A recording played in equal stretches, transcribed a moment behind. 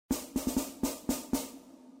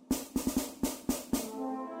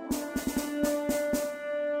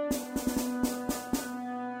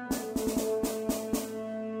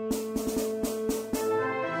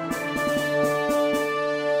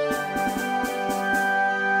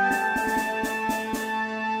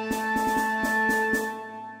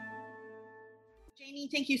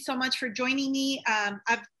you so much for joining me.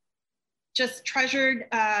 I've just treasured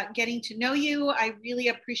getting to know you. I really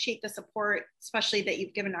appreciate the support, especially that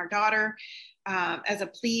you've given our daughter as a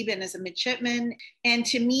plebe and as a midshipman. And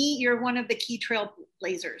to me, you're one of the key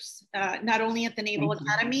trailblazers, not only at the Naval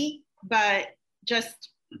Academy, but just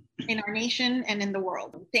in our nation and in the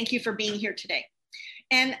world. Thank you for being here today.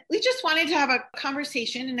 And we just wanted to have a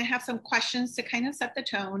conversation and to have some questions to kind of set the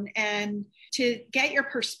tone and to get your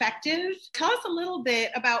perspective. Tell us a little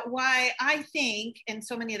bit about why I think, and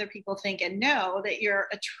so many other people think and know, that you're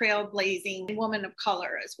a trailblazing woman of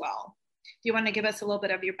color as well. Do you want to give us a little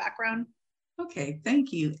bit of your background? Okay,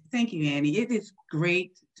 thank you. Thank you, Annie. It is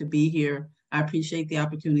great to be here. I appreciate the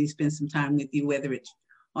opportunity to spend some time with you, whether it's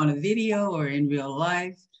on a video or in real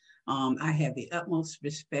life. I have the utmost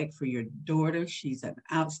respect for your daughter. She's an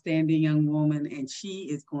outstanding young woman, and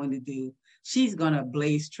she's going to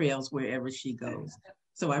blaze trails wherever she goes.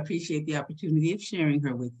 So I appreciate the opportunity of sharing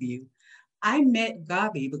her with you. I met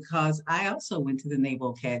Gabi because I also went to the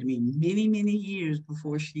Naval Academy many, many years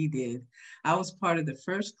before she did. I was part of the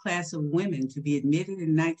first class of women to be admitted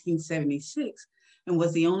in 1976 and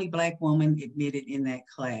was the only Black woman admitted in that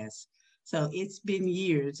class. So it's been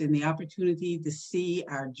years, and the opportunity to see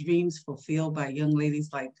our dreams fulfilled by young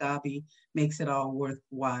ladies like Gabi makes it all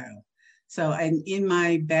worthwhile. So, and in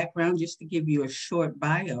my background, just to give you a short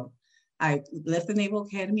bio, I left the Naval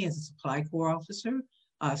Academy as a supply corps officer,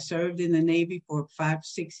 served in the Navy for 5 to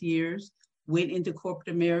 6 years, went into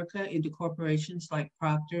corporate America, into corporations like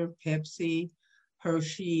Procter, Pepsi,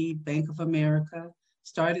 Hershey, Bank of America,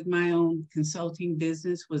 started my own consulting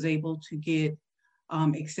business, was able to get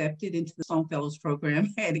accepted into the Sloan Fellows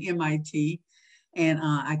program at MIT. And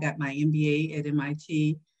I got my MBA at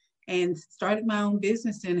MIT and started my own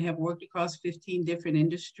business and have worked across 15 different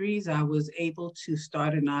industries. I was able to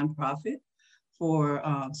start a nonprofit for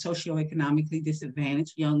socioeconomically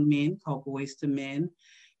disadvantaged young men called Boys to Men,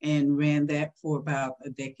 and ran that for about a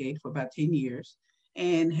decade, for about 10 years,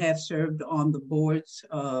 and have served on the boards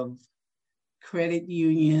of credit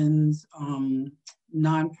unions,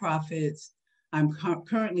 nonprofits. I'm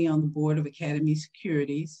currently on the board of Academy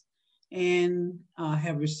Securities and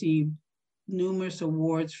have received numerous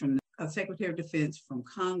awards from the Secretary of Defense, from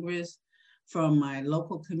Congress, from my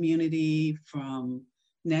local community, from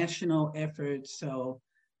national efforts. So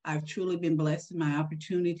I've truly been blessed in my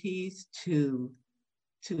opportunities to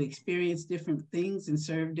experience different things and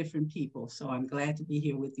serve different people. So I'm glad to be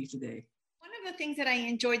here with you today. One of the things that I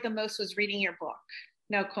enjoyed the most was reading your book,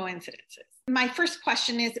 No Coincidences. My first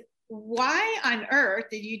question is, why on earth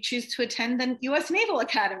did you choose to attend the U.S. Naval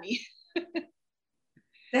Academy?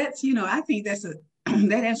 That's, I think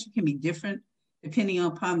that answer can be different depending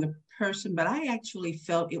upon the person, but I actually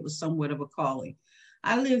felt it was somewhat of a calling.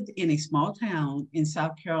 I lived in a small town in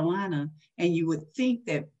South Carolina, and you would think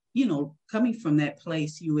that, coming from that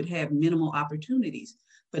place, you would have minimal opportunities,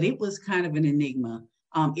 but it was kind of an enigma.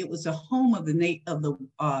 It was the home of the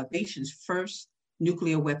nation's first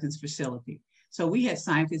nuclear weapons facility. So we had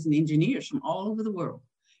scientists and engineers from all over the world.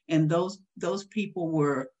 And those people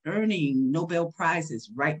were earning Nobel Prizes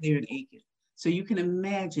right there in Aiken. So you can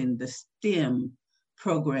imagine the STEM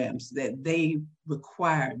programs that they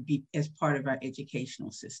required as part of our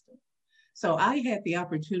educational system. So I had the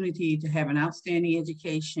opportunity to have an outstanding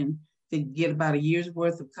education, to get about a year's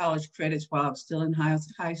worth of college credits while I was still in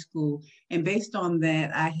high school. And based on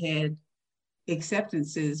that, I had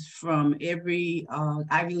acceptances from every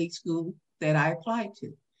Ivy League school that I applied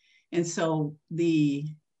to. And so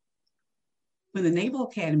when the Naval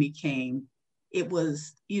Academy came, it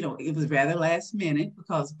was rather last minute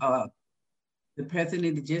because the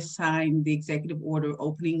president had just signed the executive order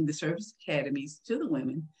opening the service academies to the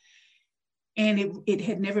women. And it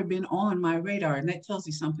had never been on my radar. And that tells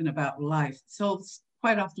you something about life. So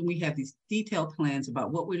quite often we have these detailed plans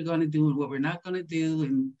about what we're going to do and what we're not going to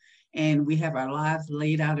do. And we have our lives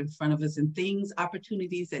laid out in front of us, and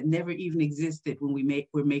opportunities that never even existed when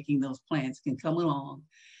we're making those plans can come along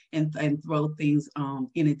and throw things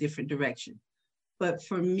in a different direction. But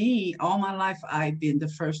for me, all my life, I've been the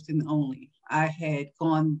first and only. I had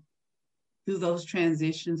gone through those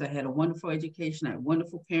transitions. I had a wonderful education. I had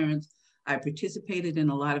wonderful parents. I participated in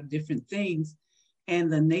a lot of different things.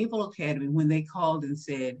 And the Naval Academy, when they called and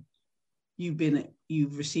said,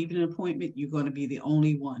 you've received an appointment, you're going to be the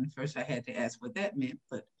only one. First, I had to ask what that meant,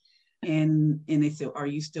 and they said, are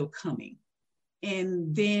you still coming?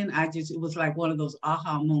 And then it was like one of those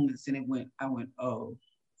aha moments, and I went, oh,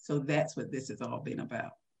 so that's what this has all been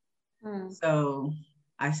about. So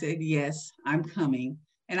I said, yes, I'm coming.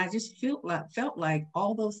 And I just felt like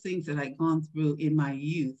all those things that I'd gone through in my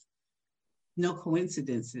youth, no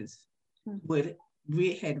coincidences, would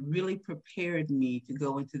had really prepared me to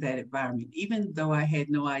go into that environment, even though I had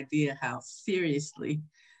no idea how seriously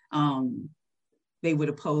um, they would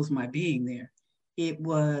oppose my being there. It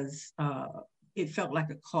was, it felt like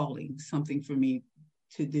a calling, something for me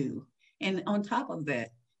to do. And on top of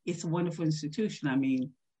that, it's a wonderful institution. I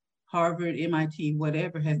mean, Harvard, MIT,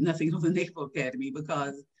 whatever, has nothing on the Naval Academy,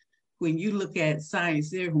 because when you look at science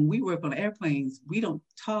there, when we work on airplanes, we don't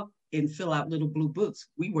talk and fill out little blue books.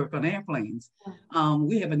 We work on airplanes.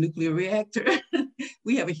 We have a nuclear reactor.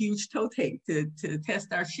 We have a huge toe tape to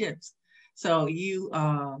test our ships. So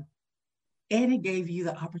and it gave you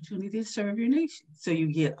the opportunity to serve your nation. So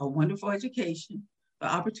you get a wonderful education, the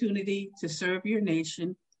opportunity to serve your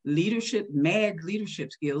nation, leadership, mad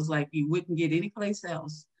leadership skills like you wouldn't get anyplace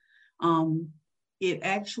else. Um, it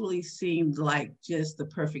actually seemed like just the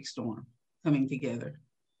perfect storm coming together.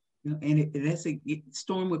 You know, and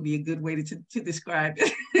storm would be a good way to describe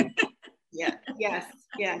it. Yeah, yes,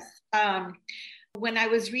 yes. When I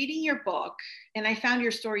was reading your book, and I found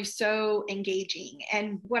your story so engaging,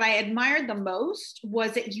 and what I admired the most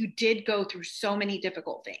was that you did go through so many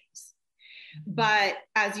difficult things. But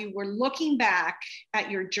as you were looking back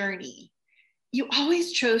at your journey, you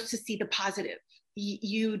always chose to see the positive.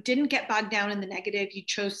 You didn't get bogged down in the negative. You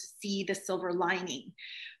chose to see the silver lining.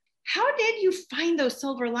 How did you find those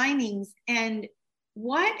silver linings, and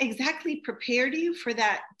what exactly prepared you for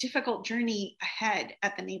that difficult journey ahead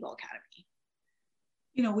at the Naval Academy?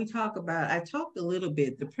 You know, I talked a little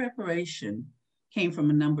bit, the preparation came from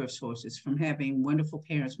a number of sources, from having wonderful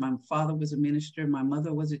parents. My father was a minister, my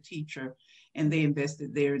mother was a teacher, and they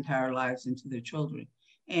invested their entire lives into their children.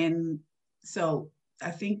 And so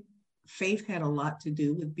I think faith had a lot to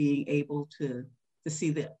do with being able to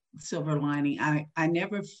see the silver lining. I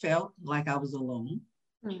never felt like I was alone.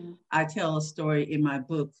 Mm-hmm. I tell a story in my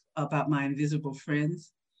book about my invisible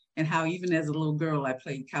friends, and how even as a little girl I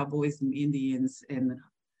played cowboys and Indians, and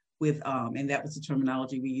that was the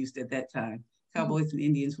terminology we used at that time, cowboys mm-hmm. and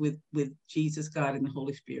Indians with Jesus, God, and the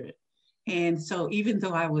Holy Spirit. And so even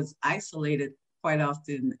though I was isolated quite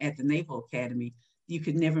often at the Naval Academy, you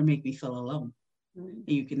could never make me feel alone. Mm-hmm. And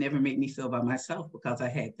you could never make me feel by myself, because I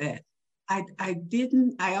had that.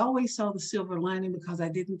 I always saw the silver lining because I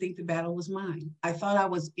didn't think the battle was mine. I thought I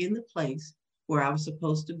was in the place where I was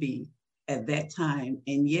supposed to be at that time.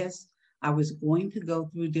 And yes, I was going to go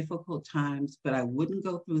through difficult times, but I wouldn't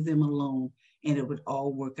go through them alone, and it would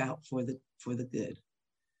all work out for the good.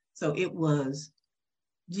 So it was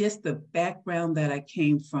just the background that I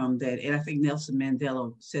came from that, and I think Nelson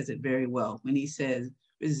Mandela says it very well when he says,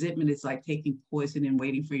 resentment is like taking poison and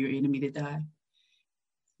waiting for your enemy to die.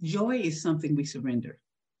 Joy is something we surrender.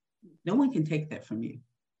 No one can take that from you.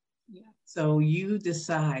 Yeah. So you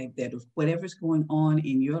decide that if whatever's going on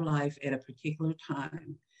in your life at a particular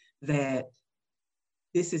time, that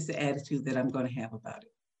this is the attitude that I'm going to have about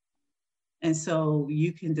it. And so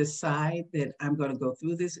you can decide that I'm going to go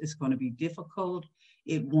through this. It's going to be difficult.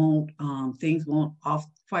 It won't, things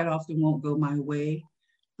quite often won't go my way,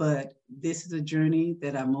 but this is a journey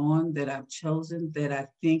that I'm on, that I've chosen, that I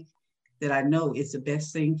think, that I know it's the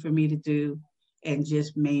best thing for me to do, and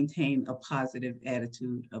just maintain a positive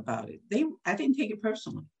attitude about it. I didn't take it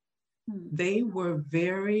personally. They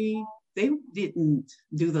didn't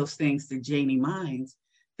do those things to Janie Mines.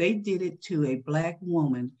 They did it to a Black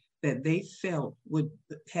woman that they felt would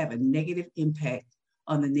have a negative impact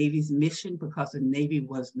on the Navy's mission, because the Navy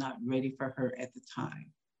was not ready for her at the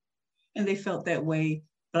time. And they felt that way.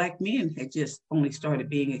 Black men had just only started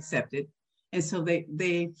being accepted. And so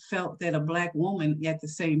they felt that a Black woman at the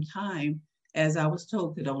same time, as I was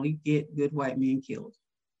told, could only get good white men killed.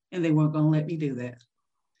 And they weren't going to let me do that.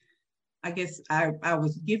 I guess I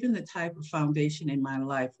was given the type of foundation in my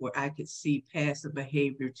life where I could see past the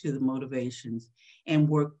behavior to the motivations and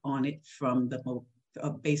work on it from the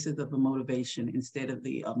basis of the motivation instead of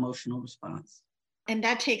the emotional response. And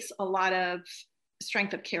that takes a lot of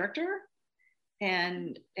strength of character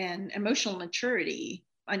and emotional maturity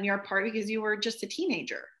on your part, because you were just a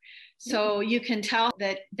teenager. So you can tell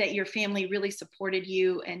that your family really supported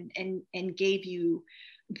you and gave you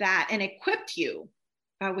that and equipped you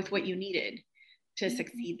with what you needed to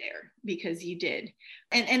succeed there, because you did.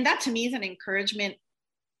 And that to me is an encouragement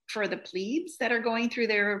for the plebes that are going through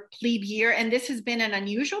their plebe year. And this has been an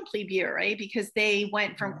unusual plebe year, right? Because they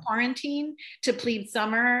went from quarantine to plebe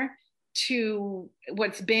summer to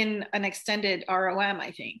what's been an extended ROM,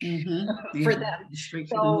 I think, for them.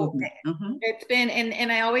 So it's been,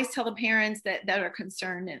 and I always tell the parents that are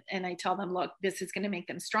concerned, and I tell them, look, this is going to make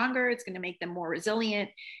them stronger. It's going to make them more resilient,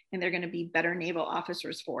 and they're going to be better naval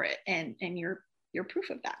officers for it. And you're proof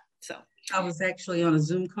of that. So I was actually on a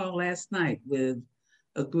Zoom call last night with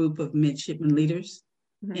a group of midshipman leaders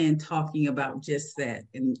Mhm. and talking about just that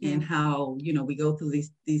and how, we go through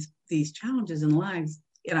these challenges in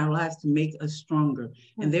our lives to make us stronger.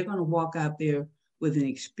 Mm-hmm. And they're going to walk out there with an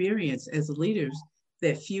experience as leaders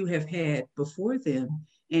that few have had before them.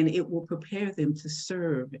 And it will prepare them to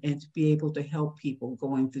serve and to be able to help people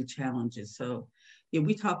going through challenges. So, yeah,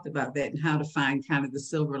 we talked about that and how to find kind of the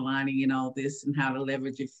silver lining in all this and how to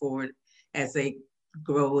leverage it forward as they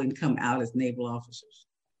grow and come out as naval officers.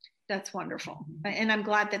 That's wonderful. And I'm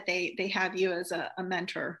glad that they have you as a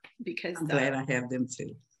mentor, because I'm glad I have them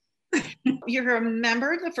too. You're a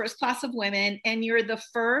member of the first class of women, and you're the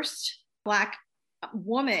first Black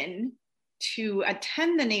woman to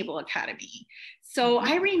attend the Naval Academy. So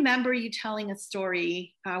I remember you telling a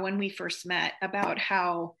story when we first met about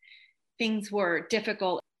how things were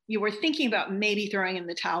difficult. You were thinking about maybe throwing in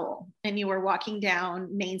the towel, and you were walking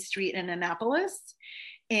down Main Street in Annapolis,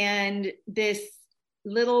 and this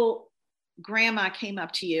little grandma came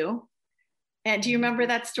up to you. And do you remember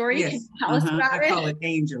that story? Yes. Can you tell us about it? I call it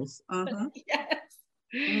angels. Yes.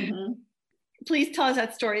 Mm-hmm. Please tell us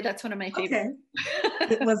that story. That's one of my favorites.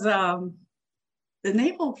 Okay. It was the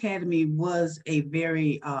Naval Academy was a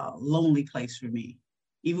very lonely place for me.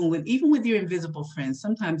 Even with your invisible friends,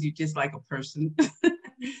 sometimes you're just like a person.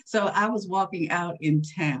 So I was walking out in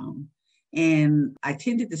town, and I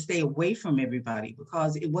tended to stay away from everybody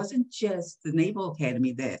because it wasn't just the Naval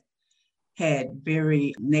Academy that had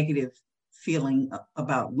very negative feeling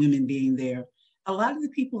about women being there. A lot of the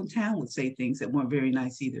people in town would say things that weren't very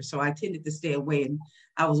nice either. So I tended to stay away. And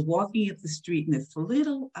I was walking up the street,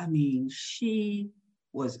 and she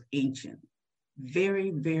was ancient,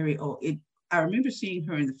 very, very old. I remember seeing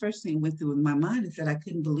her, and the first thing that went through in my mind is that I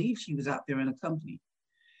couldn't believe she was out there in a company.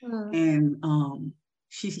 And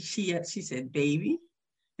she said, "Baby."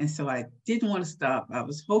 And so I didn't want to stop. I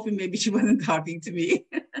was hoping maybe she wasn't talking to me.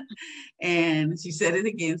 And she said it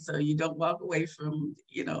again, so you don't walk away from,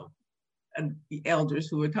 the elders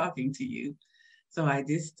who are talking to you. So I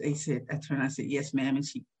turned, I said, "Yes, ma'am." And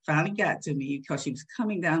she finally got to me because she was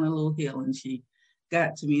coming down a little hill, and she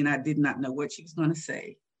got to me, and I did not know what she was going to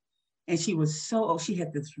say. And she was she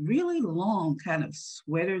had this really long kind of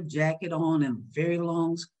sweater jacket on and very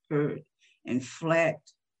long skirt and I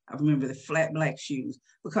remember the flat black shoes,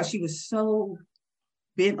 because she was so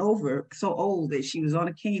bent over, so old that she was on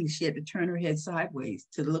a cane. She had to turn her head sideways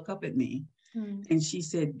to look up at me. And she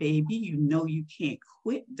said, "Baby, you can't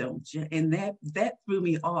quit, don't you?" And that threw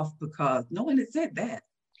me off because no one had said that.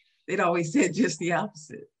 They'd always said just the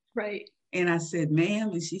opposite. Right. And I said,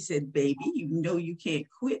 "Ma'am," and she said, "Baby, you can't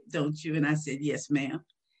quit, don't you?" And I said, "Yes, ma'am."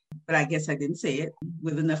 But I guess I didn't say it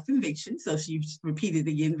with enough conviction. So she repeated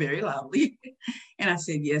again very loudly. And I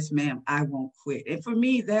said, "Yes, ma'am, I won't quit." And for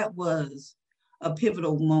me, that was a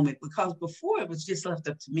pivotal moment, because before it was just left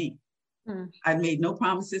up to me. I made no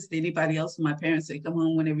promises to anybody else. My parents said, "Come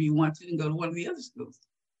home whenever you want to and go to one of the other schools."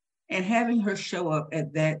 And having her show up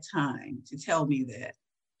at that time to tell me that,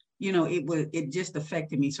 it just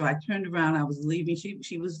affected me. So I turned around, I was leaving.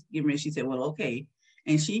 She was getting ready. She said, "Well, okay."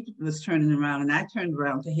 And she was turning around, and I turned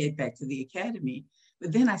around to head back to the academy.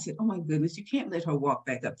 But then I said, "Oh my goodness, you can't let her walk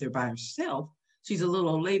back up there by herself. She's a little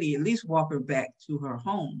old lady. At least walk her back to her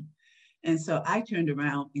home." And so I turned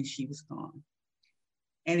around, and she was gone.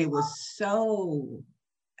 And it was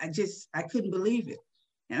I couldn't believe it.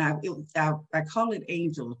 And I call it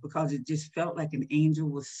angels because it just felt like an angel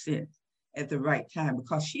was sent at the right time,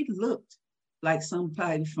 because she looked like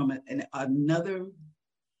somebody from another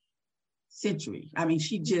century. I mean,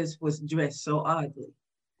 she just was dressed so oddly.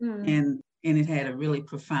 And it had a really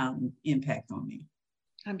profound impact on me.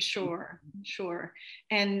 I'm sure.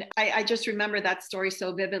 And I just remember that story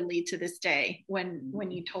so vividly to this day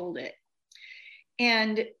when you told it.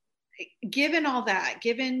 And given all that,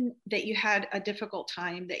 given that you had a difficult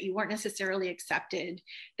time, that you weren't necessarily accepted,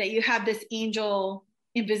 that you had this angel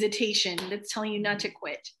in visitation that's telling you not to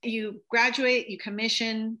quit, you graduate, you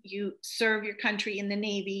commission, you serve your country in the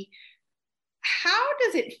Navy. How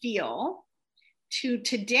does it feel to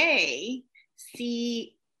today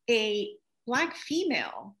see a Black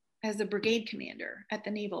female as a brigade commander at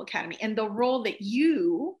the Naval Academy, and the role that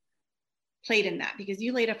you played in that, because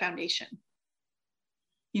you laid a foundation?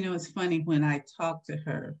 It's funny, when I talked to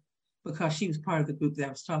her, because she was part of the group that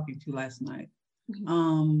I was talking to last night.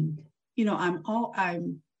 I'm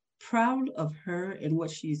proud of her and what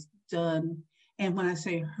she's done. And when I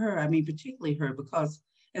say her, I mean particularly her, because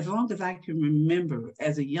as long as I can remember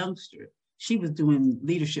as a youngster, she was doing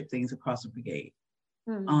leadership things across the brigade.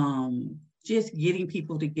 Just getting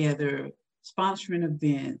people together, sponsoring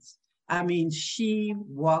events. I mean, she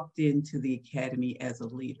walked into the academy as a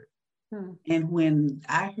leader. Hmm. And when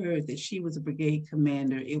I heard that she was a brigade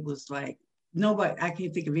commander, it was like nobody, I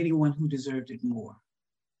can't think of anyone who deserved it more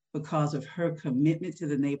because of her commitment to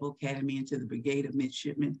the Naval Academy and to the Brigade of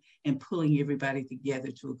Midshipmen and pulling everybody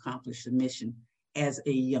together to accomplish the mission as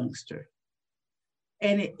a youngster.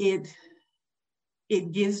 And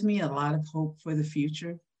it gives me a lot of hope for the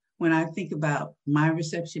future when I think about my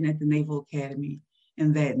reception at the Naval Academy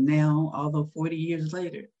and that now, although 40 years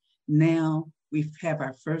later, now we have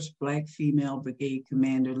our first Black female brigade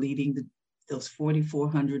commander leading those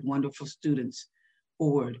 4,400 wonderful students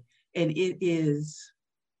forward. And it is,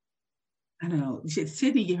 I don't know,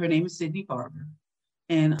 Sydney, her name is Sydney Barber.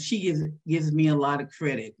 And she gives me a lot of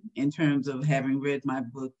credit in terms of having read my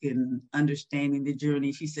book and understanding the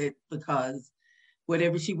journey. She said, because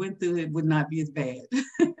whatever she went through, it would not be as bad.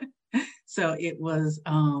 So it was,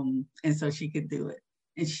 and so she could do it.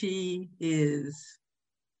 And she is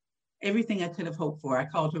everything I could have hoped for. I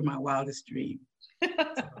called her my wildest dream.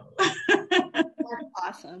 That's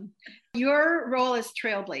awesome. Your role as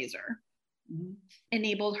trailblazer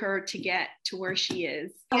enabled her to get to where she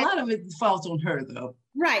is. A lot of it falls on her, though.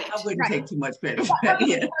 Right. I wouldn't take too much credit for that.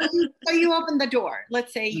 Yeah. So you opened the door.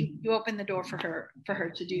 Let's say you opened the door for her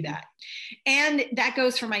to do that, and that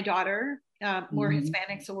goes for my daughter. We're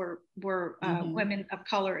Hispanic, so we're women of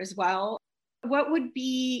color as well. What would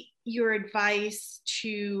be your advice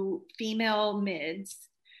to female mids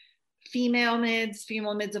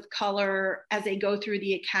of color as they go through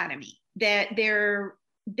the academy, that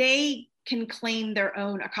they can claim their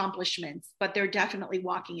own accomplishments, but they're definitely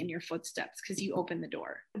walking in your footsteps because you open the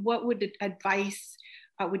door? What advice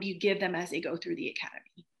would you give them as they go through the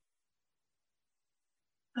academy?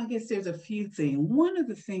 I guess there's a few things. One of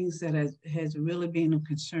the things that has really been a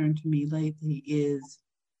concern to me lately is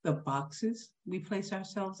the boxes we place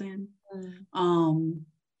ourselves in, and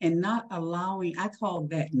not allowing, I call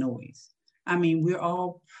that noise. I mean, we're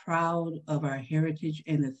all proud of our heritage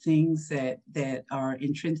and the things that are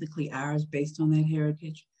intrinsically ours based on that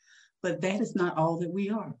heritage, but that is not all that we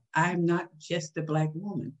are. I'm not just a Black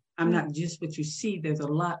woman. I'm not just what you see. There's a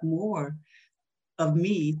lot more of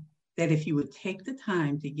me that if you would take the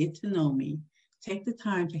time to get to know me, take the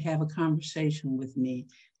time to have a conversation with me,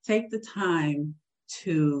 take the time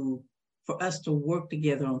for us to work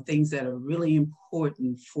together on things that are really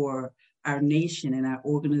important for our nation and our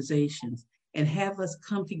organizations, and have us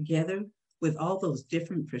come together with all those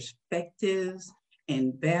different perspectives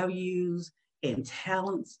and values and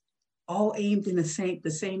talents, all aimed in the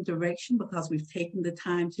same direction because we've taken the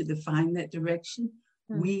time to define that direction,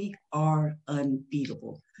 we are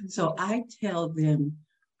unbeatable. So I tell them,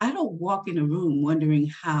 I don't walk in a room wondering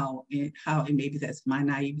how, and maybe that's my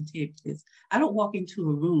naivety, I don't walk into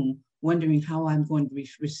a room wondering how I'm going to be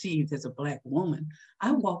received as a Black woman.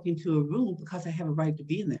 I walk into a room because I have a right to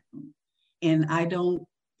be in that room. And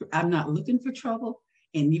I'm not looking for trouble.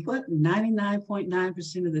 And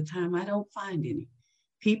 99.9% of the time, I don't find any.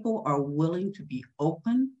 People are willing to be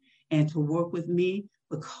open and to work with me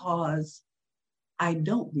because I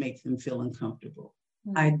don't make them feel uncomfortable.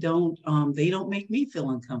 They don't make me feel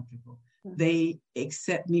uncomfortable. They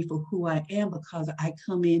accept me for who I am because I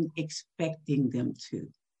come in expecting them to.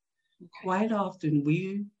 Quite often,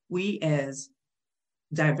 we as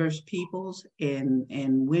diverse peoples and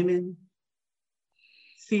women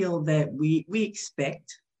feel that we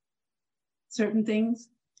expect certain things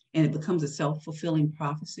and it becomes a self-fulfilling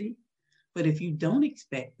prophecy. But if you don't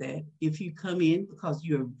expect that, if you come in because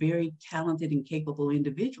you're a very talented and capable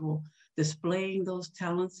individual, displaying those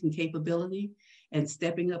talents and capability and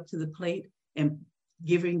stepping up to the plate and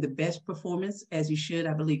giving the best performance as you should,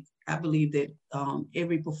 I believe that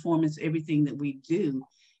every performance, everything that we do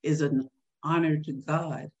is an honor to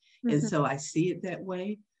God. And so I see it that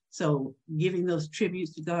way. So giving those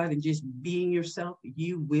tributes to God and just being yourself,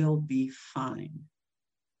 you will be fine.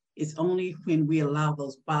 It's only when we allow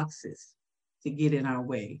those boxes to get in our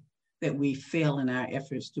way that we fail in our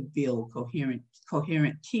efforts to build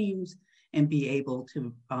coherent teams and be able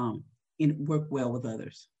to work well with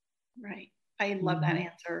others. Right. I love that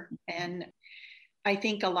answer. And I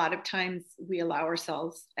think a lot of times we allow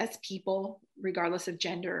ourselves as people, regardless of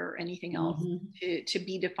gender or anything else, to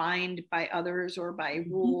be defined by others or by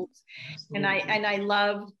rules. Absolutely. And I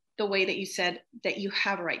love the way that you said that you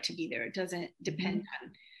have a right to be there. It doesn't depend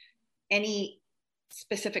on any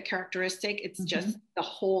specific characteristic. It's just the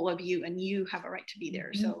whole of you, and you have a right to be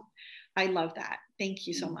there. So I love that. Thank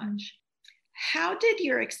you so much. How did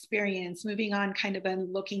your experience moving on kind of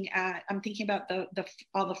been looking at, I'm thinking about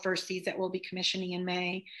all the first seeds that will be commissioning in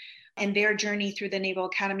May and their journey through the Naval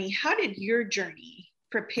Academy. How did your journey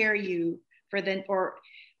prepare you for or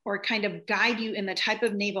or kind of guide you in the type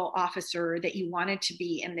of naval officer that you wanted to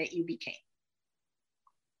be and that you became?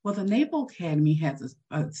 Well, the Naval Academy has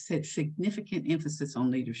a significant emphasis on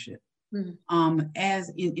leadership. Mhm. As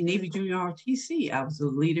in Navy Junior ROTC, I was a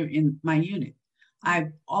leader in my unit.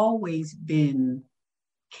 I've always been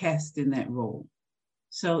cast in that role.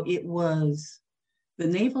 So it was the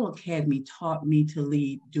Naval Academy taught me to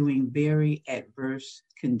lead during very adverse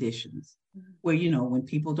conditions, where, you know, when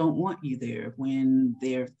people don't want you there, when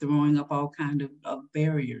they're throwing up all kinds of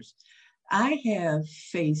barriers. I have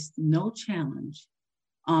faced no challenge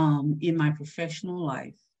in my professional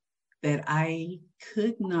life that I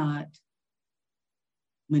could not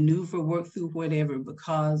maneuver, work through, whatever,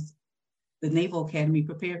 because the Naval Academy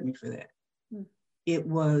prepared me for that. Mm. It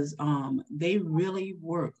was, they really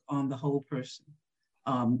work on the whole person,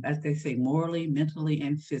 as they say, morally, mentally,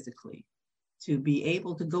 and physically, to be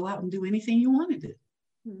able to go out and do anything you want to do.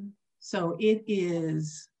 Mm. So it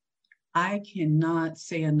is, I cannot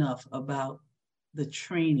say enough about the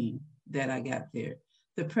training that I got there,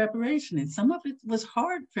 the preparation, and some of it was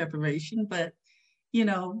hard preparation, but, you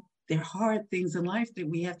know, there are hard things in life that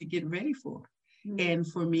we have to get ready for. Mm. And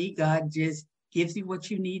for me, God just gives you what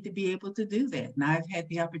you need to be able to do that. And I've had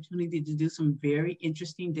the opportunity to do some very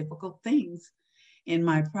interesting, difficult things in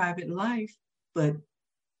my private life, but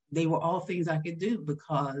they were all things I could do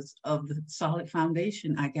because of the solid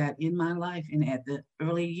foundation I got in my life and at the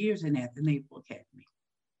early years and at the Naval Academy.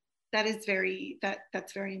 That is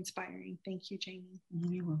that's very inspiring. Thank you, Jamie.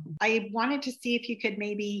 You're welcome. I wanted to see if you could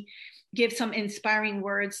maybe give some inspiring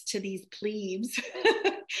words to these plebes,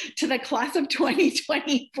 to the class of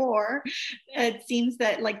 2024. It seems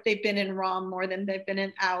that like they've been in ROM more than they've been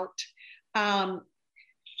in out.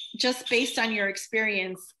 Just based on your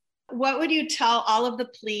experience, what would you tell all of the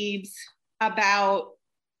plebes about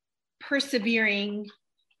persevering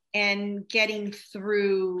and getting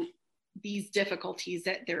through these difficulties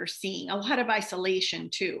that they're seeing? A lot of isolation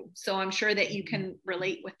too. So I'm sure that you can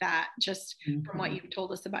relate with that just from what you've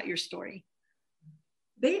told us about your story.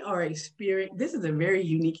 They are experienced. This is a very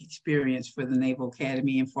unique experience for the Naval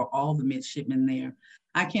Academy and for all the midshipmen there.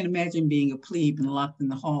 I can't imagine being a plebe and locked in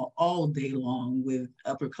the hall all day long with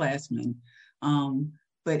upperclassmen.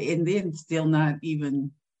 And then still not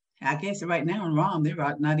even, I guess right now in ROM, they're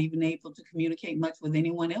not even able to communicate much with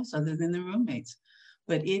anyone else other than their roommates.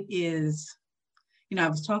 But it is, you know, I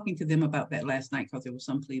was talking to them about that last night because there were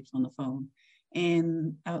some plebes on the phone.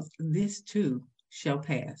 And this too shall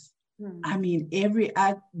pass. Mm. I mean,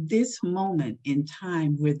 this moment in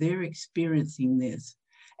time where they're experiencing this,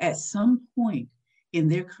 at some point in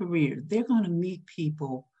their career, they're going to meet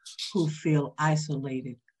people who feel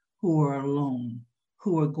isolated, who are alone,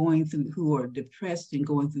 who are depressed and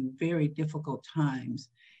going through very difficult times,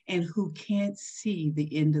 and who can't see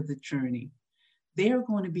the end of the journey. They're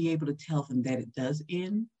going to be able to tell them that it does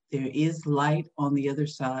end, there is light on the other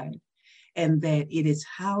side, and that it is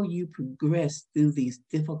how you progress through these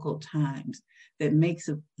difficult times that makes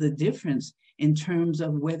the difference in terms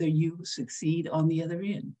of whether you succeed on the other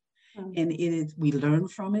end. Mm-hmm. And we learn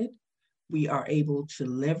from it. We are able to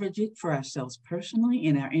leverage it for ourselves personally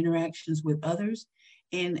in our interactions with others.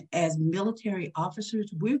 And as military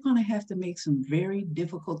officers, we're going to have to make some very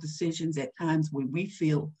difficult decisions at times when we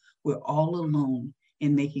feel we're all alone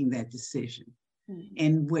in making that decision. Mm-hmm.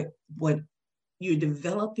 And what you're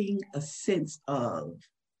developing a sense of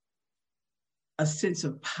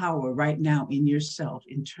power right now in yourself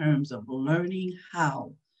in terms of learning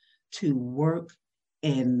how to work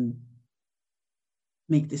and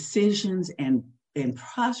make decisions and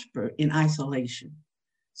prosper in isolation.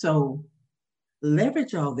 So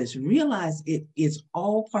leverage all this, realize it is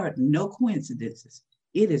all part, no coincidences.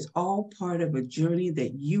 It is all part of a journey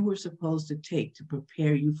that you were supposed to take to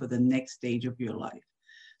prepare you for the next stage of your life.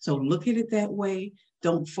 So look at it that way.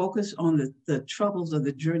 Don't focus on the troubles of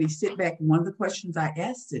the journey. Sit back. One of the questions I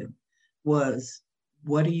asked them was,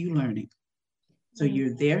 what are you learning? So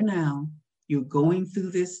you're there now. You're going through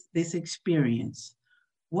this experience.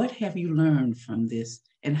 What have you learned from this?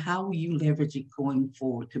 And how will you leverage it going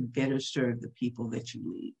forward to better serve the people that you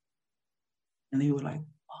lead? And they were like,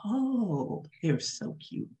 oh, they're so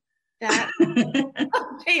cute.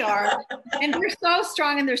 They are. And they're so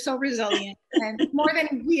strong and they're so resilient. And more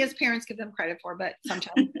than we as parents give them credit for, but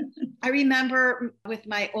sometimes. I remember with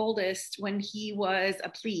my oldest when he was a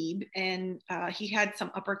plebe and he had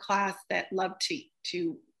some upper class that loved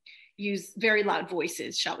to use very loud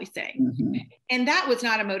voices, shall we say. Mm-hmm. And that was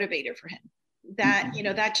not a motivator for him. That,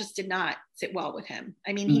 mm-hmm. That just did not sit well with him.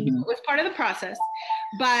 I mean, he mm-hmm. knew it was part of the process,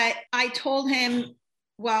 but I told him,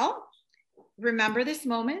 well, remember this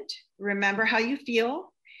moment, remember how you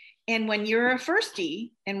feel, And when you're a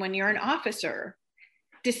firstie and when you're an officer,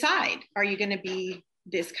 decide, are you going to be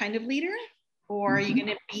this kind of leader, or are you going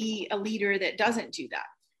to be a leader that doesn't do that?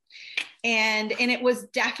 And it was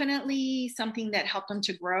definitely something that helped him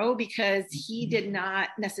to grow, because he did not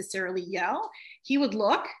necessarily yell. He would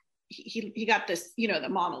look, he got this, you know, the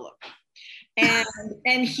mama look,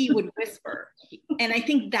 and he would whisper. And I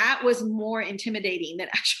think that was more intimidating than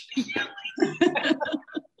actually yelling.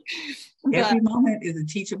 Every moment is a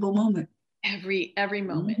teachable moment. Every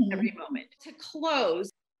moment, every moment. To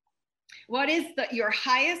close, what is your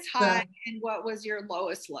highest high and what was your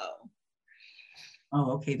lowest low?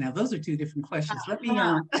 Oh, okay. Now those are two different questions. Let me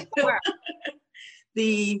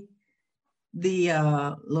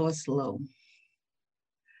the lowest low.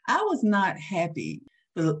 I was not happy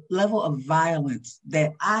with the level of violence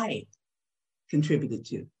that I contributed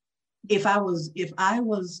to. If I was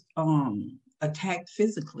attacked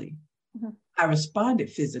physically, I responded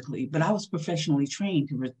physically, but I was professionally trained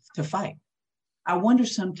to fight. I wonder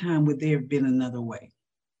sometime would there have been another way.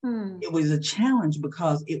 It was a challenge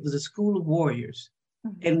because it was a school of warriors,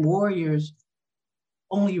 and warriors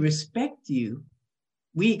only respect you.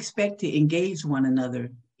 We expect to engage one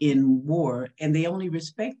another in war, and they only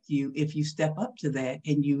respect you if you step up to that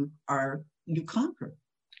and you conquer.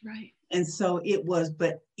 Right. And so it was,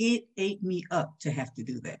 but it ate me up to have to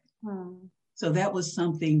do that. So that was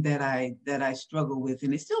something that I struggle with,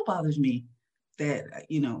 and it still bothers me that,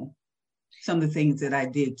 you know, some of the things that I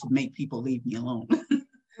did to make people leave me alone.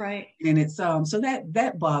 Right. And it's so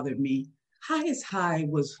that bothered me. Highest high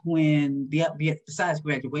was when, besides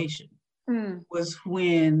graduation, was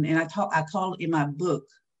when, and I call it in my book,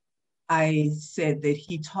 I said that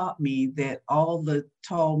he taught me that all the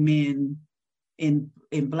tall men in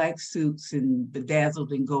black suits and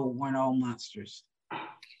bedazzled in gold weren't all monsters.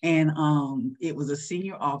 And it was a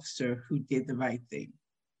senior officer who did the right thing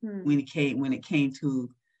when it came to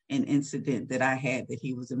an incident that I had that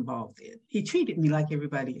he was involved in. He treated me like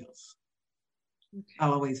everybody else. Okay.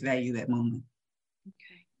 I'll always value that moment.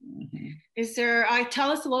 Okay.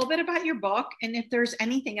 Tell us a little bit about your book, and if there's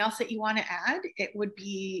anything else that you want to add, it would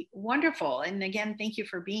be wonderful. And again, thank you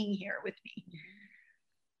for being here with me.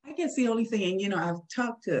 I guess the only thing, and you know, I've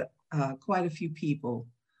talked to quite a few people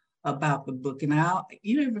about the book, and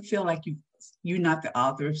you ever feel like you're not the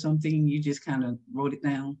author of something, you just kind of wrote it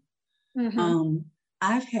down.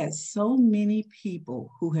 I've had so many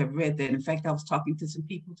people who have read that. In fact, I was talking to some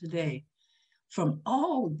people today from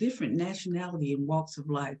all different nationality and walks of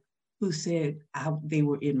life who said they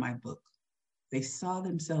were in my book. They saw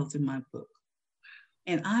themselves in my book.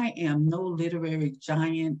 And I am no literary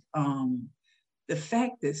giant. The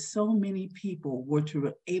fact that so many people were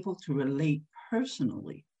able to relate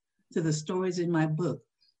personally to the stories in my book,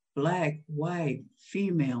 Black, white,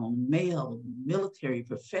 female, male, military,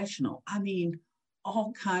 professional, I mean,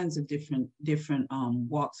 all kinds of different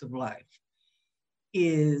walks of life,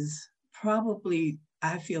 is probably,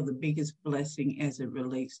 I feel, the biggest blessing as it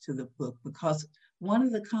relates to the book, because one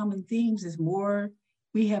of the common themes is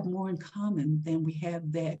we have more in common than we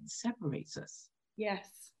have that separates us. Yes.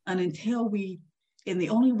 And and the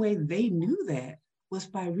only way they knew that was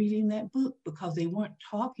by reading that book, because they weren't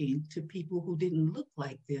talking to people who didn't look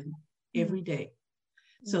like them every day.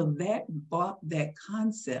 So that brought that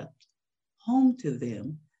concept home to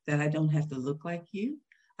them, that I don't have to look like you.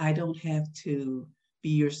 I don't have to be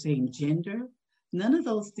your same gender. None of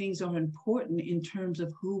those things are important in terms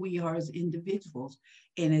of who we are as individuals.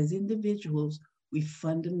 And as individuals, we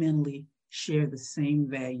fundamentally share the same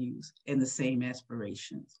values and the same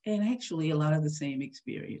aspirations, and actually a lot of the same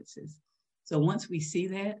experiences. So once we see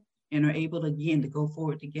that and are able to, again, to go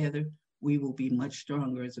forward together, we will be much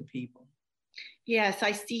stronger as a people. Yes,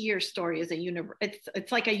 I see your story as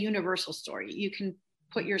it's like a universal story. You can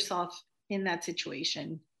put yourself in that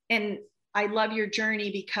situation. And I love your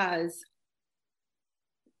journey because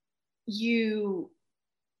you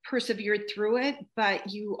persevered through it, but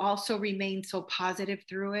you also remained so positive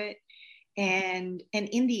through it. And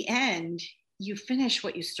in the end, you finish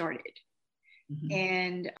what you started.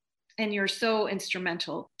 And you're so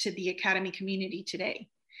instrumental to the Academy community today.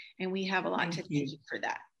 And we have a lot to thank you for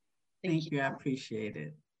that. Thank you. I appreciate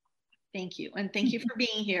it. Thank you. And thank you for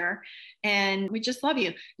being here. And we just love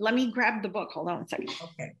you. Let me grab the book. Hold on a second.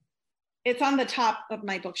 Okay. It's on the top of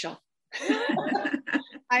my bookshelf.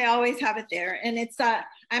 I always have it there. And it's,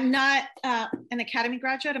 I'm not an Academy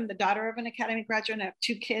graduate. I'm the daughter of an Academy graduate. And I have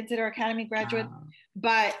 2 kids that are Academy graduates.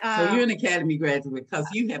 But so you're an Academy graduate because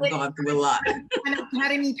you have gone through a lot. I'm an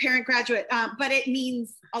Academy parent graduate, but it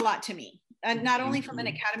means a lot to me. Not only from an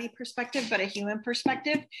Academy perspective, but a human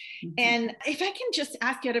perspective. And if I can just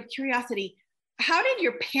ask you out of curiosity, how did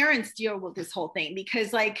your parents deal with this whole thing?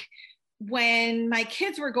 Because like when my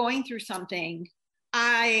kids were going through something,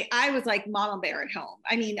 I was like mama bear at home.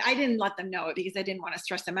 I mean, I didn't let them know it because I didn't want to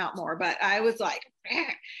stress them out more, but I was like,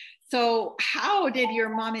 eh. So how did your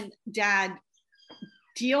mom and dad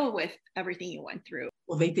deal with everything you went through?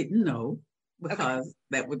 Well, they didn't know because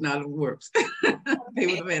that would not have worked. They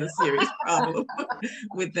would have had a serious problem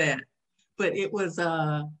with that. But it was,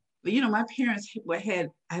 my parents had,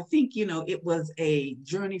 I think, it was a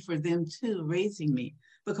journey for them too, raising me.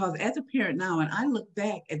 Because as a parent now, and I look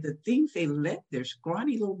back at the things they let their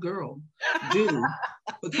scrawny little girl do,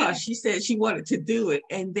 because she said she wanted to do it,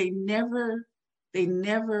 and they never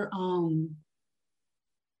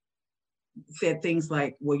said things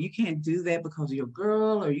like, well, you can't do that because you're a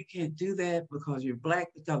girl, or you can't do that because you're Black,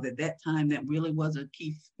 because at that time that really was a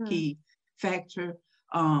key factor.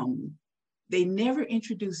 They never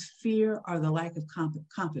introduced fear or the lack of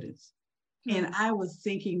competence. And I was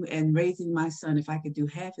thinking and raising my son, if I could do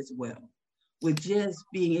half as well, with just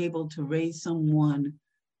being able to raise someone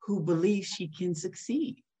who believes she can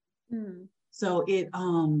succeed. So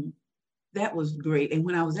that was great. And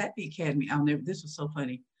when I was at the academy, this was so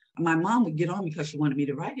funny. My mom would get on me because she wanted me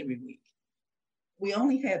to write every week. We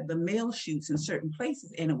only had the mail chutes in certain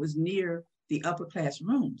places, and it was near the upper class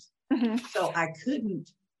rooms. So I couldn't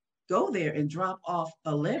go there and drop off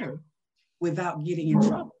a letter without getting in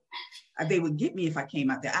trouble. They would get me if I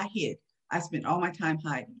came out there. I hid. I spent all my time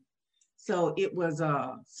hiding. So it was,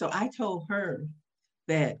 so I told her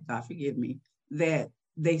that, God forgive me, that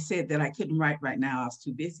they said that I couldn't write right now. I was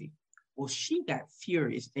too busy. Well, she got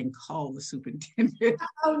furious and called the superintendent.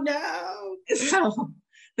 Oh, no. So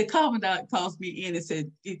the commandant calls me in and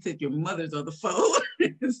said, your mother's on the phone.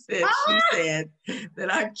 She said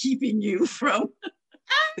that I'm keeping you from,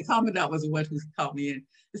 the commandant was the one who called me in.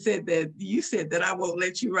 Said that you said that I won't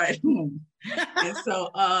let you write home. And so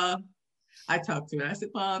I talked to her. I said,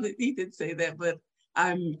 Mom, he didn't say that, but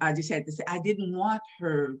I just had to say, I didn't want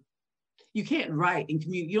her, you can't write and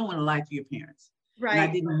communicate. You don't want to lie to your parents. Right. And I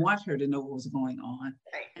didn't want her to know what was going on.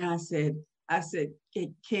 Right. And I said,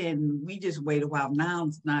 can we just wait a while?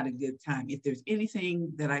 Now's not a good time. If there's anything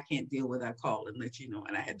that I can't deal with, I call and let you know.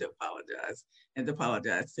 And I had to apologize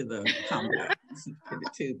to the commandant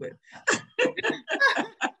too, but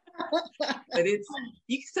but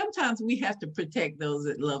sometimes we have to protect those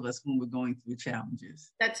that love us when we're going through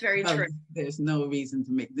challenges. That's very true. There's no reason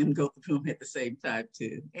to make them go through them at the same time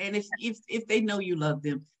too. And if they know you love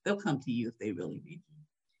them, they'll come to you if they really need you.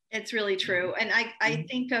 It's really true. And I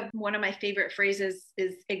think of one of my favorite phrases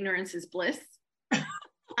is ignorance is bliss.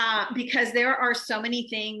 Because there are so many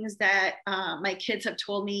things that my kids have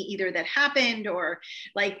told me either that happened or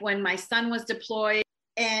like when my son was deployed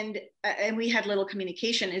and we had little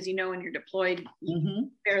communication. As you know, when you're deployed,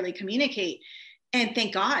 you barely communicate. And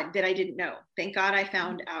thank God that I didn't know. Thank God I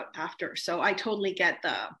found out after. So I totally get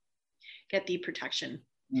the protection.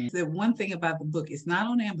 The one thing about the book, it's not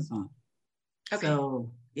on Amazon. Okay.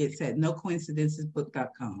 So it's at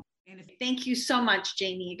nocoincidencesbook.com. Thank you so much,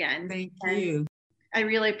 Jamie, again. Thank you. I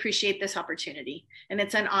really appreciate this opportunity, and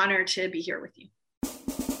it's an honor to be here with you.